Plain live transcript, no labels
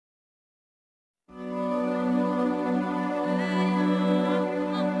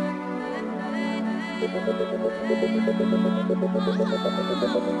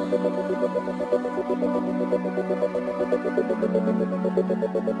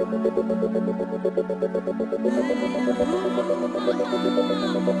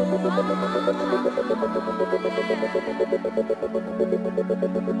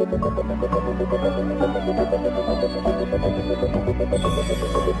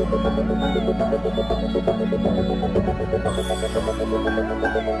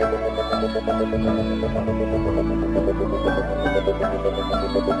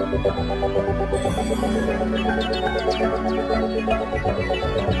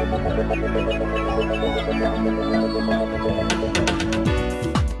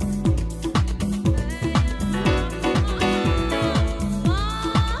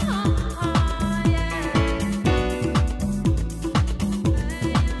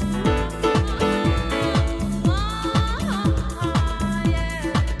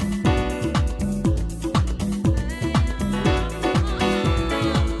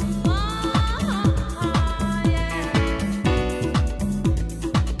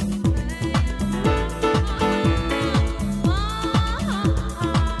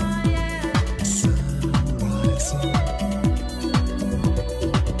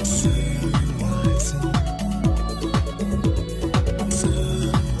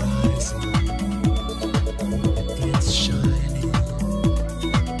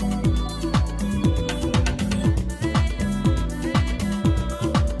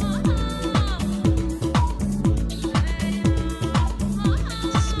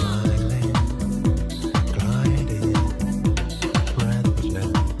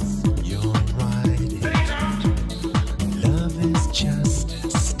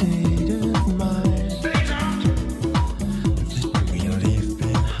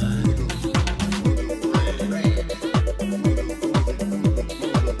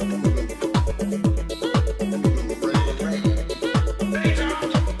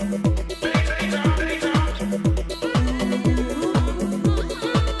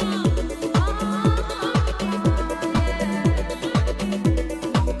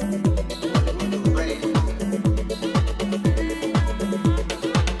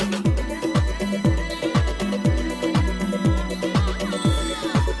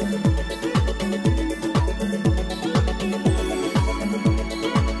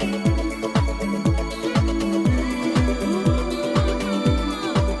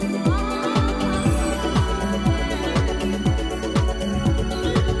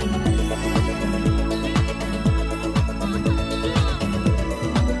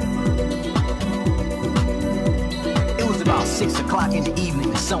In the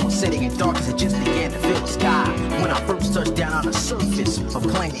evening, the sun was setting and darkness had just began to fill the sky. When I first touched down on the surface of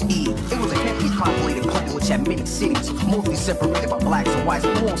planet E, it was a heavily populated planet which had many cities, mostly separated by blacks and whites.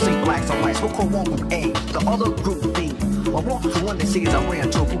 We won't say blacks and whites, we'll call one group A, the other group B. I walked through one of the cities, I ran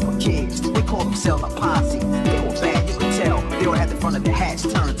into a group of kids. They called themselves a posse. They were bad, you could tell. They all had the front of the hats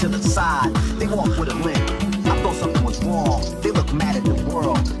turned to the side. They walked with a limp. I thought something was wrong. They looked mad at the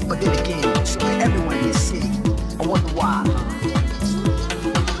world. But then again, so did everyone in this city. I wonder why.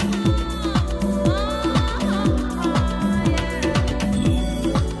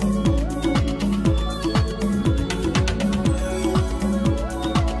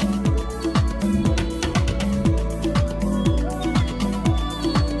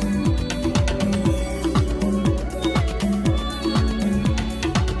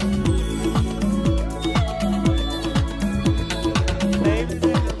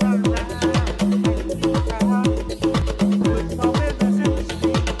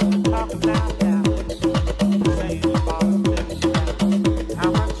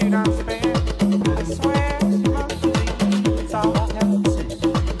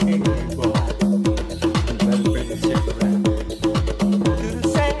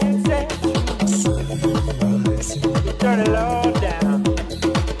 Dirty Lowdown.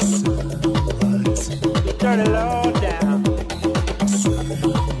 Dirty Lowdown.